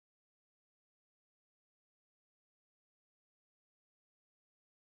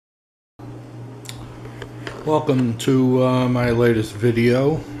Welcome to my latest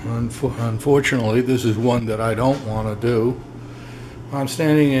video. Unfortunately, this is one that I don't want to do. I'm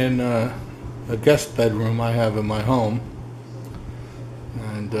standing in a guest bedroom I have in my home,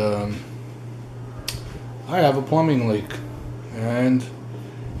 and I have a plumbing leak, and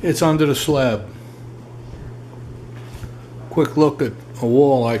it's under the slab. Quick look at a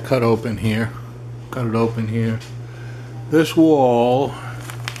wall I cut it open here. This wall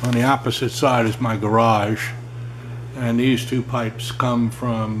on the opposite side is my garage, and these two pipes come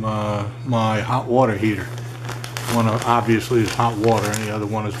from my hot water heater. One obviously is hot water and the other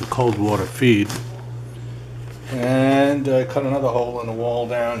one is the cold water feed. And I cut another hole in the wall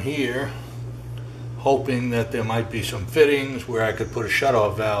down here, hoping that there might be some fittings where I could put a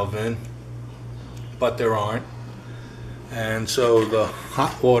shutoff valve in, but there aren't. And so the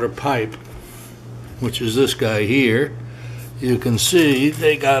hot water pipe, which is this guy here, you can see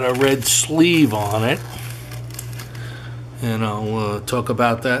they got a red sleeve on it, and I'll talk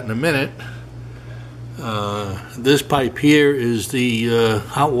about that in a minute. This pipe here is the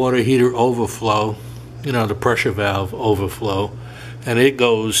hot water heater overflow, the pressure valve overflow, and it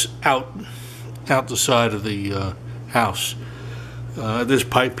goes out the side of the house. This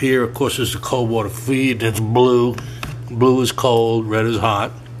pipe here, of course, is the cold water feed. It's blue. Blue is cold, red is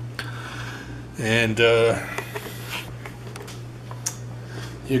hot, and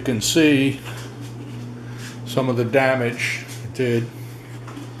you can see some of the damage it did,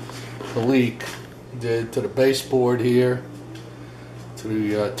 the leak did to the baseboard here, to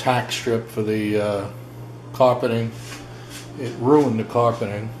the tack strip for the carpeting. It ruined the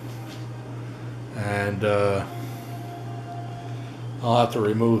carpeting, and I'll have to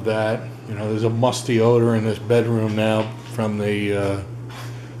remove that. There's a musty odor in this bedroom now from the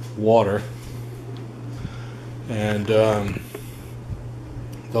water, and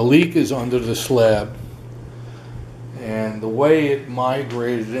the leak is under the slab, and the way it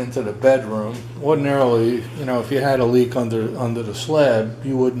migrated into the bedroom, ordinarily, if you had a leak under the slab,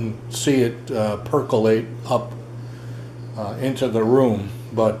 you wouldn't see it percolate up into the room.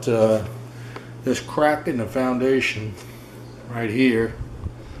 But this crack in the foundation right here,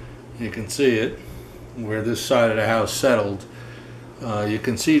 you can see it, where this side of the house settled. You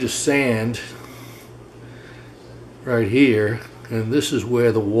can see the sand right here, and this is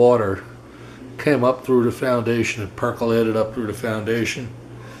where the water came up through the foundation. It percolated up through the foundation,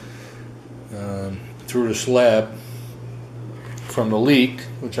 through the slab from the leak,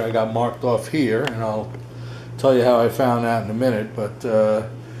 which I got marked off here, and I'll tell you how I found that in a minute. But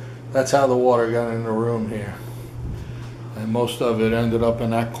that's how the water got in the room here, and most of it ended up in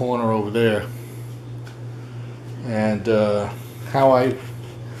that corner over there. And how I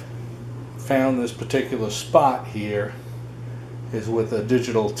found this particular spot here is with a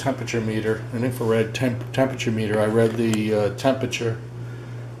digital temperature meter, an infrared temperature meter. I read the temperature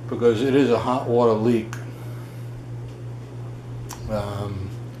because it is a hot water leak.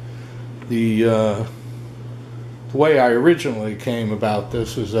 The way I originally came about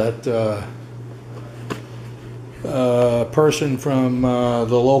this is that a person from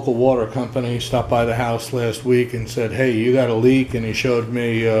the local water company stopped by the house last week and said, "Hey, you got a leak," and he showed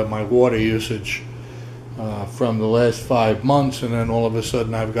me my water usage from the last 5 months, and then all of a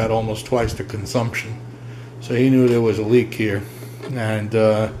sudden I've got almost twice the consumption. So he knew there was a leak here, and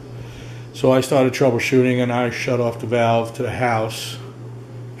so I started troubleshooting, and I shut off the valve to the house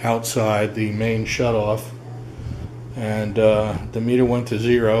outside, the main shutoff, and the meter went to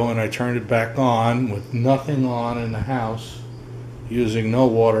 0, and I turned it back on with nothing on in the house, using no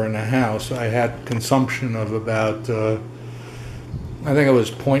water in the house. I had consumption of about I think it was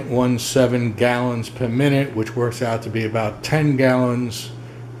 0.17 gallons per minute, which works out to be about 10 gallons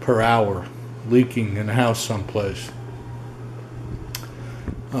per hour leaking in the house someplace.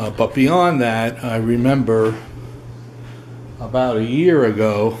 But beyond that, I remember about a year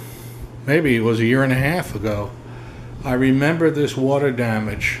ago, maybe it was a year and a half ago, I remember this water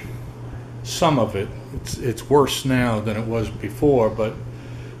damage, some of it. It's worse now than it was before, but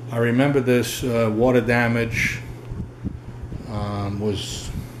I remember this water damage was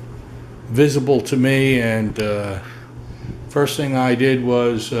visible to me, and first thing I did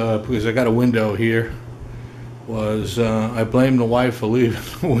was, because I got a window here, was I blamed the wife for leaving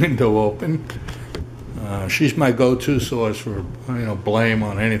the window open. She's my go-to source for blame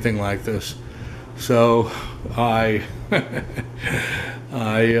on anything like this. So I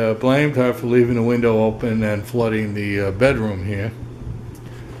I blamed her for leaving the window open and flooding the bedroom here,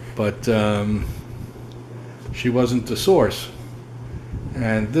 but she wasn't the source.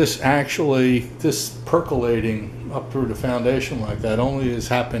 And this percolating up through the foundation like that only has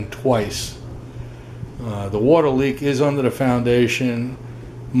happened twice. The water leak is under the foundation.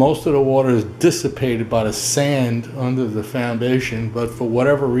 Most of the water is dissipated by the sand under the foundation, but for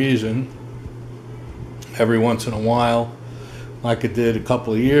whatever reason, every once in a while, like it did a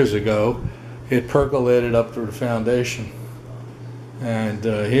couple of years ago, it percolated up through the foundation. And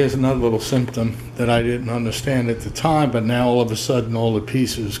here's another little symptom that I didn't understand at the time, but now all of a sudden all the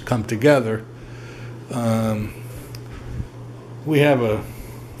pieces come together. We have a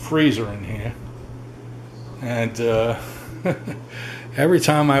freezer in here, and every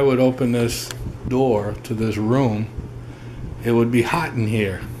time I would open this door to this room, it would be hot in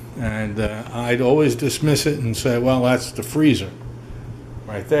here. And I'd always dismiss it and say, well, that's the freezer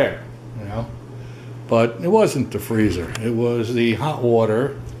right there, you know. But it wasn't the freezer. It was the hot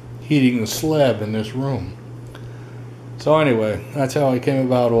water heating the slab in this room. So anyway, that's how I came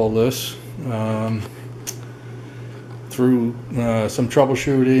about all this. Through some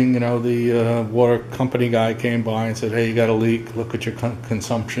troubleshooting, you know, the water company guy came by and said, hey, you got a leak, look at your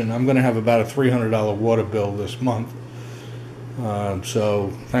consumption. I'm going to have about a $300 water bill this month.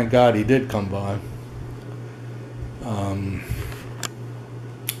 So thank God he did come by.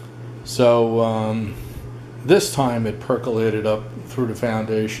 This time it percolated up through the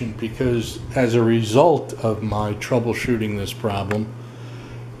foundation because as a result of my troubleshooting this problem,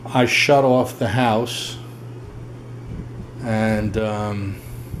 I shut off the house. And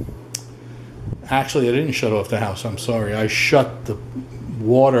actually I didn't shut off the house, I'm sorry. I shut the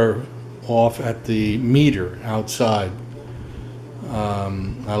water off at the meter outside.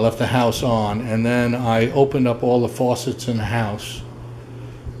 I left the house on, and then I opened up all the faucets in the house.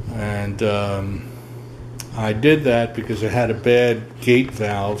 And I did that because it had a bad gate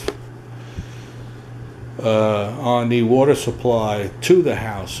valve on the water supply to the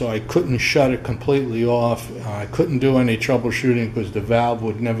house, so I couldn't shut it completely off. I couldn't do any troubleshooting because the valve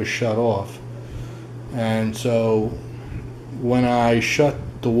would never shut off. And so when I shut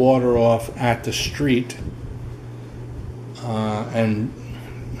the water off at the street and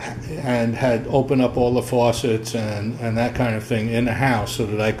had opened up all the faucets and that kind of thing in the house so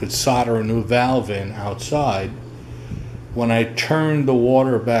that I could solder a new valve in outside, when I turned the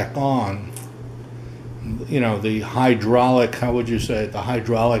water back on, you know, the hydraulic, how would you say it, the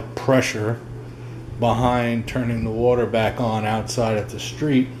hydraulic pressure behind turning the water back on outside at the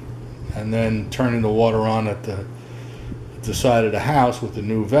street and then turning the water on at the side of the house with the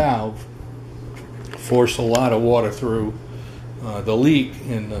new valve forced a lot of water through the leak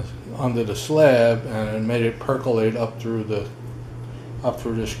under the slab, and it made it percolate up through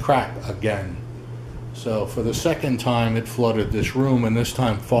this crack again. So for the second time it flooded this room, and this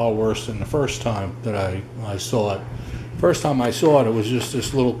time far worse than the first time that I saw it. First time I saw it, it was just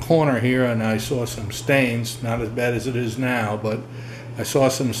this little corner here, and I saw some stains, not as bad as it is now, but I saw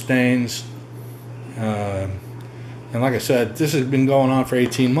some stains. And like I said, this has been going on for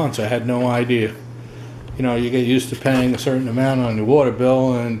 18 months. I had no idea. You know, you get used to paying a certain amount on your water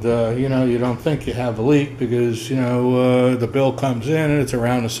bill, and you know, you don't think you have a leak because, you know, the bill comes in and it's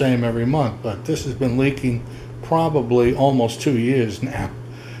around the same every month. But this has been leaking probably almost 2 years now,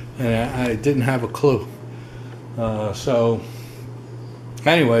 and I didn't have a clue. So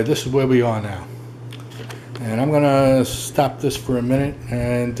anyway, this is where we are now, and I'm gonna stop this for a minute,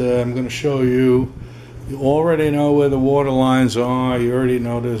 and I'm gonna show you. You already know where the water lines are. You already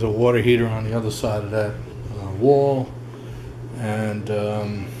know there's a water heater on the other side of that wall. And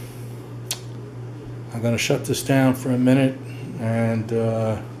I'm going to shut this down for a minute, and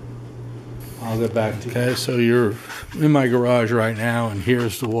I'll get back to you. Okay, so you're in my garage right now, and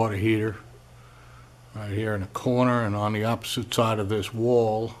here's the water heater right here in the corner, and on the opposite side of this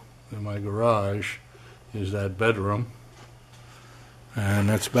wall in my garage is that bedroom. And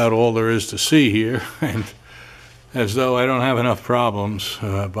that's about all there is to see here. And as though I don't have enough problems,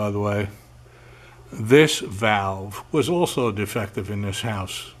 by the way, this valve was also defective in this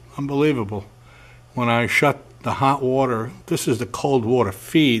house. Unbelievable. When I shut the hot water, this is the cold water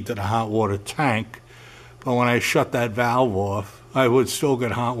feed to the hot water tank, but when I shut that valve off, I would still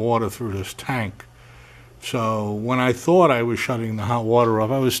get hot water through this tank. So when I thought I was shutting the hot water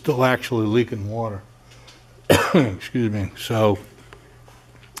off, I was still actually leaking water. Excuse me. So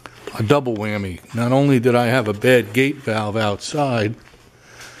a double whammy. Not only did I have a bad gate valve outside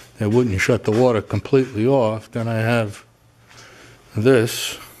that wouldn't shut the water completely off, then I have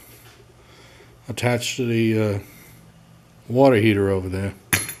this attached to the water heater over there,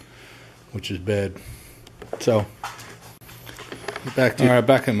 which is bad. So back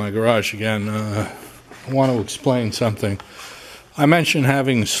in my garage again. I want to explain something. I mentioned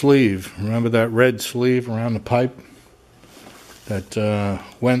having a sleeve. Remember that red sleeve around the pipe? that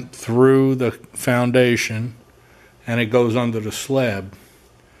went through the foundation, and it goes under the slab.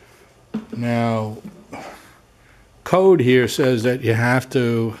 Now, code here says that you have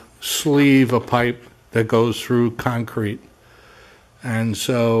to sleeve a pipe that goes through concrete. And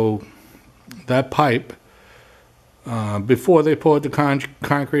so that pipe, before they poured the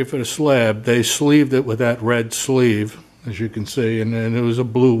concrete for the slab, they sleeved it with that red sleeve, as you can see, and then there was a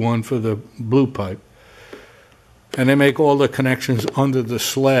blue one for the blue pipe. And they make all the connections under the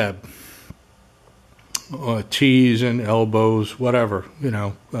slab, T's and elbows, whatever, you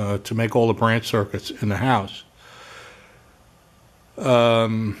know, to make all the branch circuits in the house.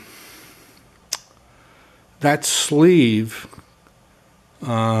 That sleeve,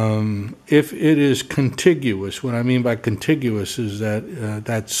 if it is contiguous, what I mean by contiguous is that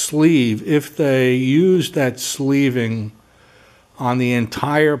that sleeve, if they use that sleeving on the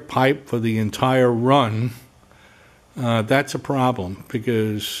entire pipe for the entire run, that's a problem,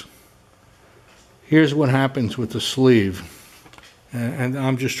 because here's what happens with the sleeve. And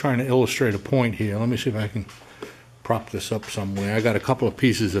I'm just trying to illustrate a point here. Let me see if I can prop this up somewhere. I got a couple of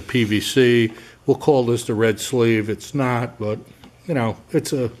pieces of PVC. We'll call this the red sleeve. It's not, but, you know,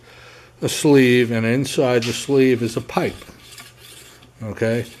 it's a sleeve, and inside the sleeve is a pipe.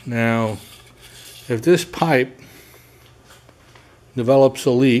 Okay? Now, if this pipe develops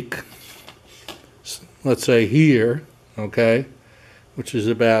a leak, let's say here, okay, which is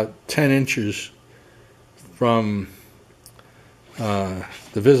about 10 inches from the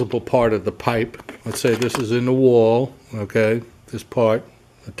visible part of the pipe. Let's say this is in the wall, okay, this part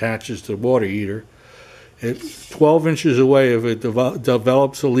attaches to the water heater. It's 12 inches away. If it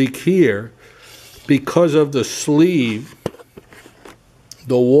develops a leak here, because of the sleeve,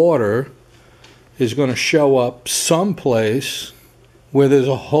 the water is going to show up someplace where there's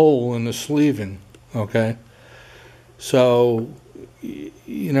a hole in the sleeving, okay? So,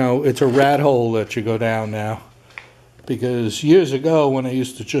 you know, it's a rat hole that you go down now. Because years ago, when I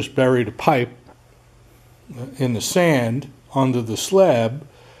used to just bury the pipe in the sand under the slab,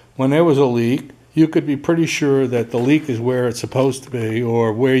 when there was a leak, you could be pretty sure that the leak is where it's supposed to be,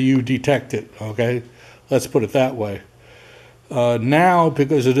 or where you detect it, okay? Let's put it that way. Now,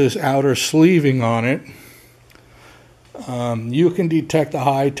 because of this outer sleeving on it, you can detect a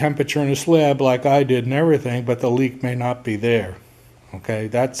high temperature in the slab like I did and everything, but the leak may not be there, okay?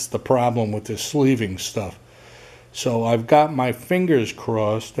 That's the problem with this sleeving stuff. So I've got my fingers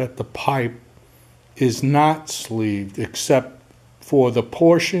crossed that the pipe is not sleeved, except for the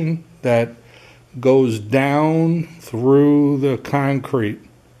portion that goes down through the concrete,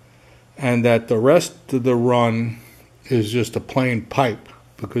 and that the rest of the run is just a plain pipe,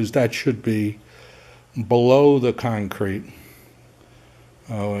 because that should be below the concrete.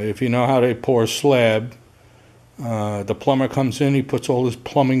 If you know how they pour slab, the plumber comes in, he puts all his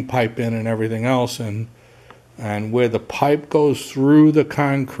plumbing pipe in and everything else, and where the pipe goes through the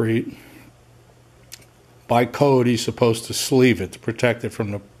concrete, by code, he's supposed to sleeve it to protect it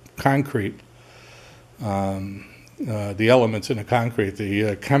from the concrete, the elements in the concrete,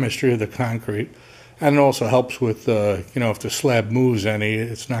 the chemistry of the concrete. And it also helps with, you know, if the slab moves any,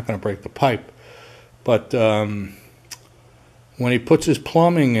 it's not going to break the pipe. But when he puts his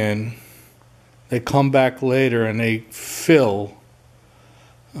plumbing in, they come back later and they fill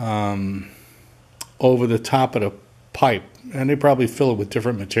over the top of the pipe, and they probably fill it with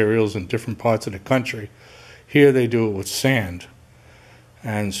different materials in different parts of the country. Here they do it with sand,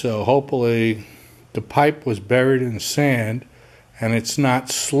 and so hopefully the pipe was buried in sand and it's not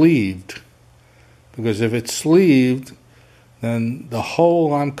sleeved, because if it's sleeved, then the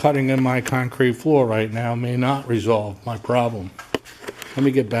hole I'm cutting in my concrete floor right now may not resolve my problem. Let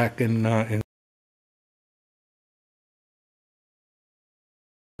me get back in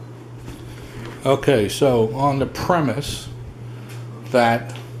Okay, so on the premise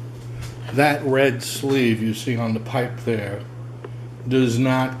that that red sleeve you see on the pipe there does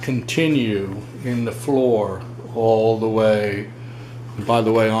not continue in the floor all the way. And by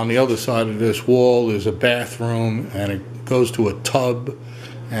the way, on the other side of this wall is a bathroom, and it goes to a tub,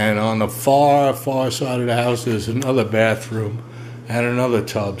 and on the far side of the house is another bathroom and another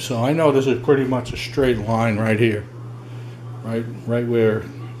tub. So I know this is pretty much a straight line right here, right where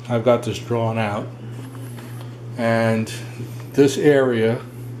I've got this drawn out. And this area,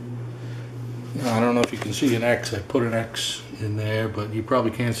 I don't know if you can see an X. I put an X in there, but you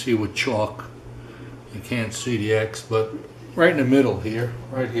probably can't see with chalk. You can't see the X, but right in the middle here,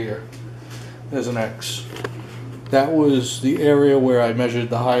 right here, there's an X. That was the area where I measured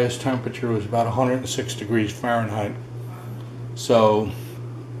the highest temperature. It was about 106 degrees Fahrenheit. So,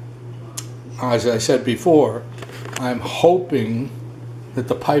 as I said before, I'm hoping that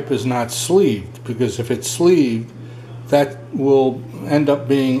the pipe is not sleeved, because if it's sleeved, that will end up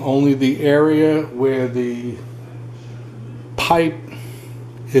being only the area where the pipe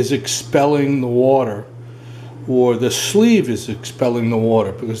is expelling the water, or the sleeve is expelling the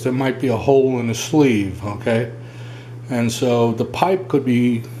water, because there might be a hole in the sleeve, okay? And so the pipe could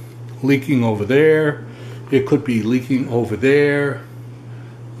be leaking over there, it could be leaking over there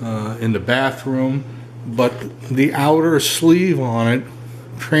in the bathroom, but the outer sleeve on it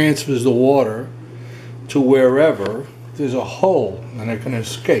transfers the water to wherever there's a hole and it can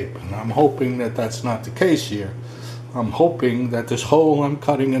escape. And I'm hoping that that's not the case here. I'm hoping that this hole I'm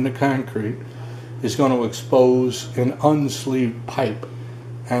cutting in the concrete is going to expose an unsleeved pipe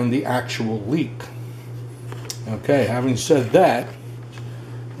and the actual leak. Okay, having said that,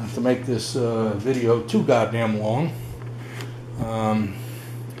 not to make this video too goddamn long,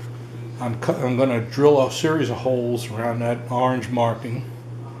 I'm going to drill a series of holes around that orange marking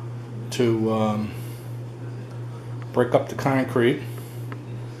to break up the concrete.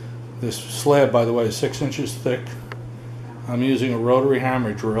 This slab, by the way, is 6 inches thick. I'm using a rotary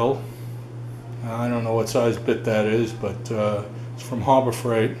hammer drill. I don't know what size bit that is, but it's from Harbor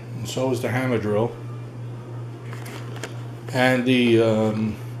Freight, and so is the hammer drill. And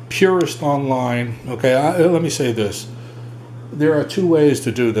the purist online, okay, let me say this. There are two ways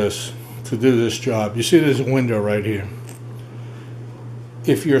to do this job. You see there's a window right here.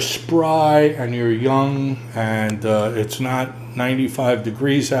 If you're spry and you're young and it's not 95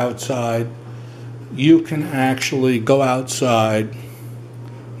 degrees outside, you can actually go outside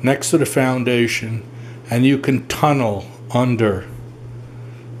next to the foundation and you can tunnel under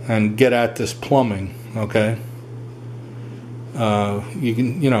and get at this plumbing, okay? You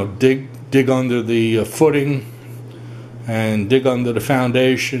can, dig under the footing and dig under the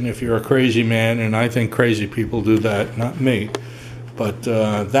foundation if you're a crazy man, and I think crazy people do that, not me. But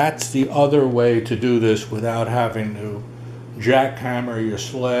that's the other way to do this without having to jackhammer your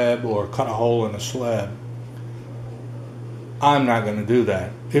slab or cut a hole in a slab. I'm not going to do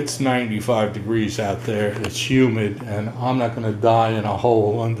that. It's 95 degrees out there, it's humid, and I'm not going to die in a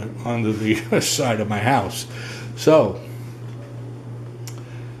hole under the side of my house. So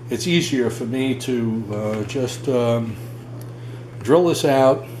it's easier for me to just drill this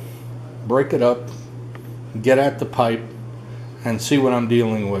out, break it up, get at the pipe, and see what I'm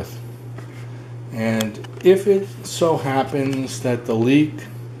dealing with. And if it so happens that the leak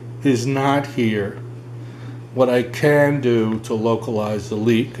is not here, what I can do to localize the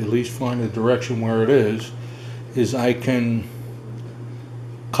leak, at least find the direction where it is I can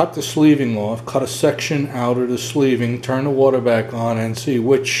cut the sleeving off, cut a section out of the sleeving, turn the water back on, and see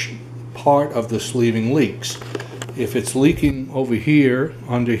which part of the sleeving leaks. If it's leaking over here,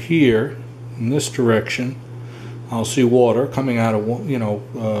 under here, in this direction, I'll see water coming out of,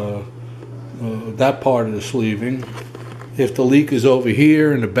 that part of the sleeving. If the leak is over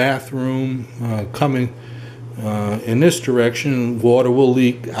here in the bathroom, coming in this direction, water will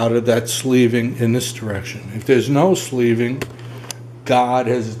leak out of that sleeving in this direction. If there's no sleeving, God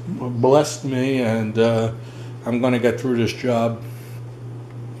has blessed me, and I'm going to get through this job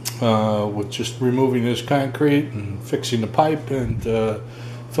with just removing this concrete and fixing the pipe and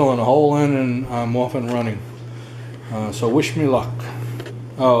filling a hole in, and I'm off and running. So wish me luck.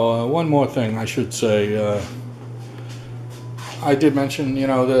 Oh, one more thing I should say. I did mention,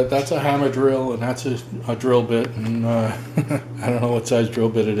 that's a hammer drill and that's a drill bit, and I don't know what size drill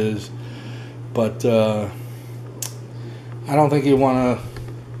bit it is, but I don't think you want to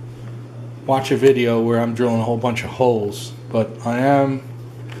watch a video where I'm drilling a whole bunch of holes, but I am,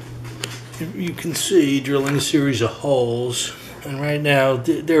 you can see, drilling a series of holes, and right now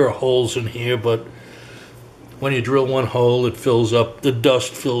there are holes in here, but when you drill one hole, it fills up, the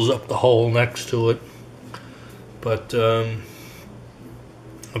dust fills up the hole next to it. But I'm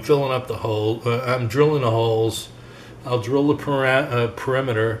filling up the hole. I'm drilling the holes. I'll drill the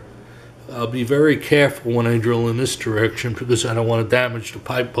perimeter. I'll be very careful when I drill in this direction because I don't want to damage the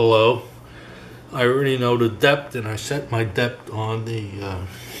pipe below. I already know the depth, and I set my depth on the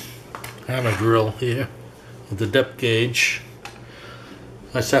hammer drill here, the depth gauge.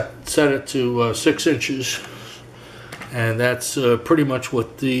 I set it to 6 inches. And that's pretty much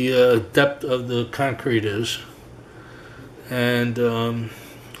what the depth of the concrete is. And I'm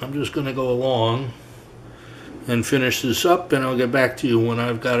just going to go along and finish this up, and I'll get back to you when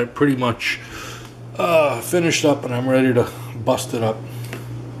I've got it pretty much finished up and I'm ready to bust it up.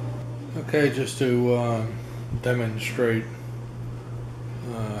 Okay, just to demonstrate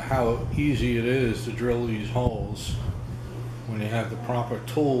how easy it is to drill these holes when you have the proper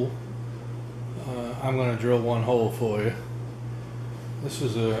tool. I'm going to drill one hole for you. This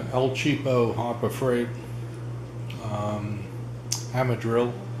is a El Cheapo Harbor Freight hammer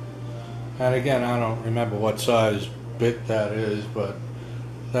drill. And again, I don't remember what size bit that is, but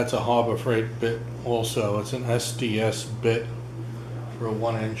that's a Harbor Freight bit also. It's an SDS bit for a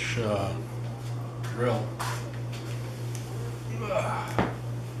 1-inch drill.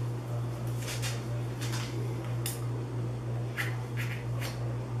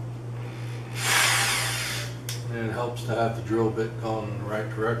 And it helps to have the drill bit going in the right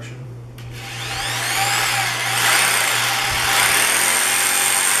direction.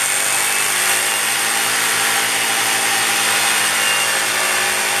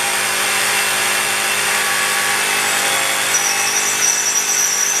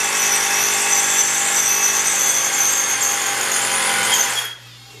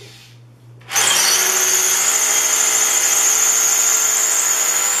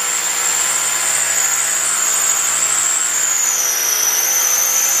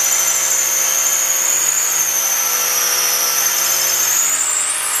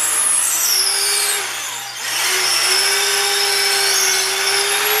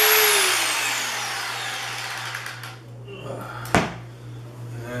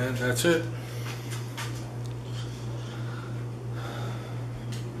 That's it.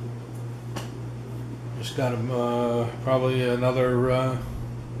 Just got probably another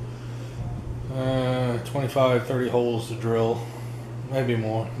 25-30 holes to drill, maybe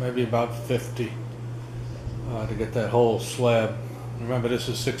more, maybe about 50 to get that whole slab. Remember, this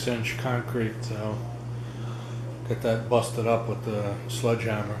is 6-inch concrete, so get that busted up with the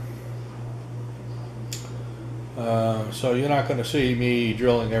sledgehammer. So you're not going to see me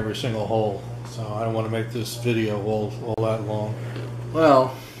drilling every single hole, so I don't want to make this video all that long.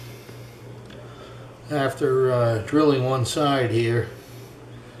 Well, after drilling one side here,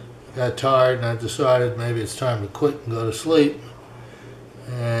 I got tired and I decided maybe it's time to quit and go to sleep.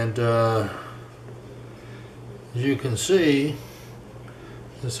 And as you can see,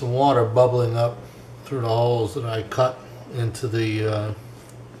 there's some water bubbling up through the holes that I cut into the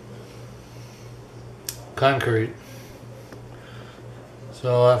concrete.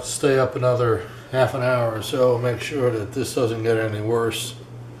 So I'll have to stay up another half an hour or so, make sure that this doesn't get any worse.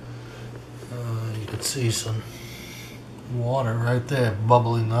 You can see some water right there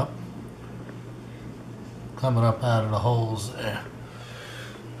bubbling up, coming up out of the holes there.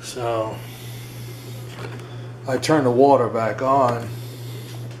 So I turned the water back on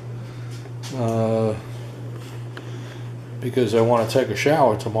because I want to take a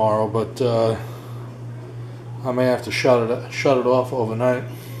shower tomorrow, but I may have to shut it off overnight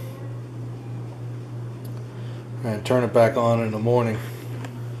and turn it back on in the morning.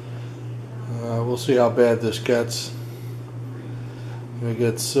 We'll see how bad this gets. If it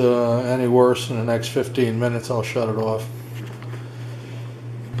gets any worse in the next 15 minutes, I'll shut it off.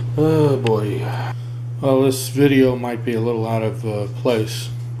 Oh boy. Well, this video might be a little out of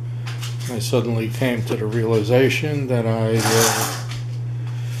place. I suddenly came to the realization that I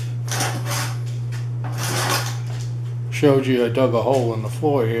showed you I dug a hole in the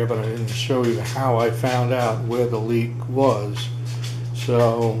floor here, but I didn't show you how I found out where the leak was.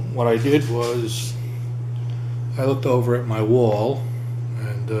 So what I did was I looked over at my wall,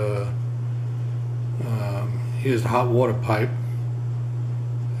 and here's the hot water pipe,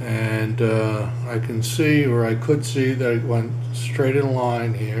 and I can see, or I could see, that it went straight in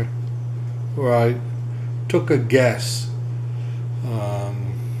line here, where I took a guess,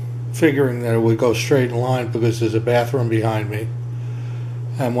 figuring that it would go straight in line because there's a bathroom behind me.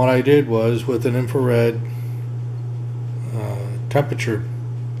 And what I did was, with an infrared temperature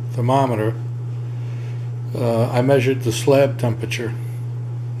thermometer, I measured the slab temperature.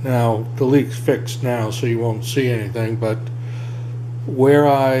 Now the leak's fixed now, so you won't see anything, but where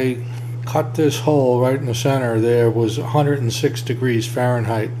I cut this hole right in the center there was 106 degrees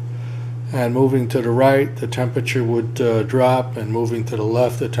Fahrenheit. And moving to the right, the temperature would drop, and moving to the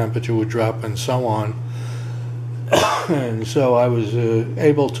left, the temperature would drop, and so on. And so I was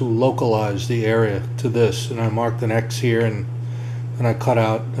able to localize the area to this, and I marked an X here, and I cut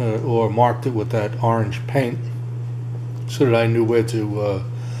out or marked it with that orange paint so that I knew where to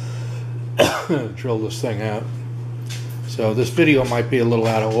drill this thing out. So this video might be a little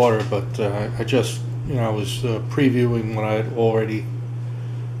out of order, but I just, I was previewing what I had already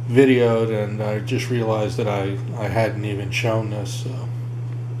videoed, and I just realized that I hadn't even shown this. So.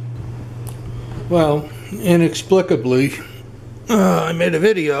 Well, inexplicably, I made a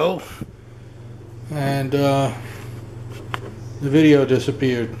video, and the video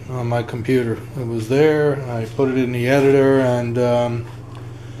disappeared on my computer. It was there, I put it in the editor, and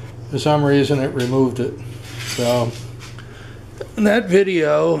For some reason it removed it. So and that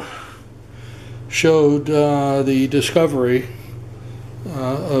video showed the discovery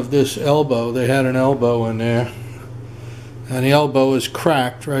of this elbow. They had an elbow in there, and the elbow is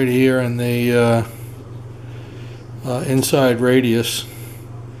cracked right here in the inside radius,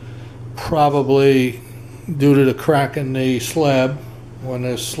 probably due to the crack in the slab when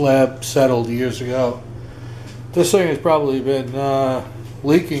the slab settled years ago. This thing has probably been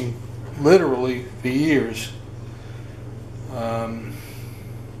leaking literally for years.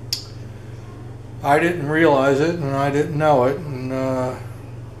 I didn't realize it, and I didn't know it, and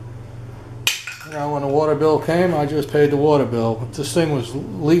you know, when the water bill came, I just paid the water bill. But this thing was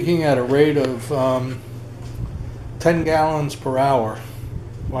leaking at a rate of 10 gallons per hour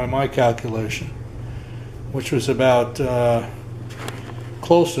by my calculation, which was about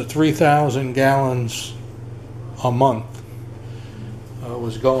close to 3,000 gallons a month.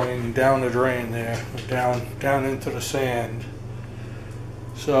 Was going down the drain there, down into the sand.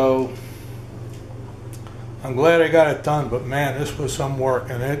 So I'm glad I got it done, but man, this was some work,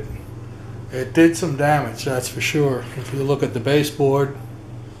 and it did some damage, that's for sure. If you look at the baseboard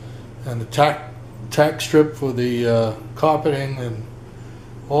and the tack strip for the carpeting, and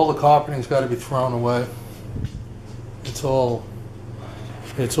all the carpeting's got to be thrown away. It's all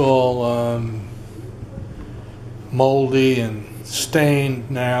moldy and stained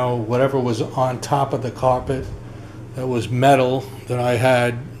now. Whatever was on top of the carpet that was metal that I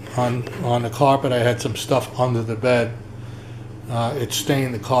had on the carpet, I had some stuff under the bed. It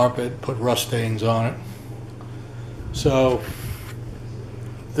stained the carpet, put rust stains on it. So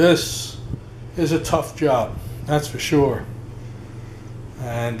this is a tough job, that's for sure.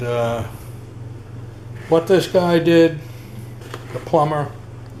 And what this guy did, the plumber,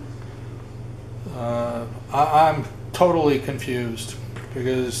 I'm totally confused,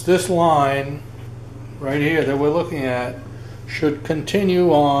 because this line right here that we're looking at should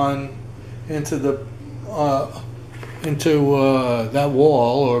continue on into the that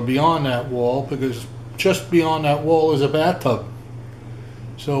wall, or beyond that wall, because just beyond that wall is a bathtub.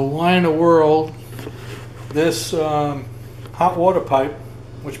 So why in the world this hot water pipe,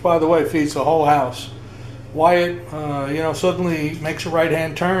 which by the way feeds the whole house, why it you know, suddenly makes a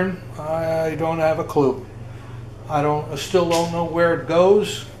right-hand turn? I don't have a clue. I still don't know where it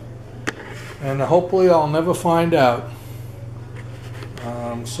goes, and hopefully I'll never find out.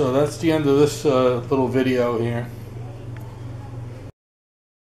 So that's the end of this little video here.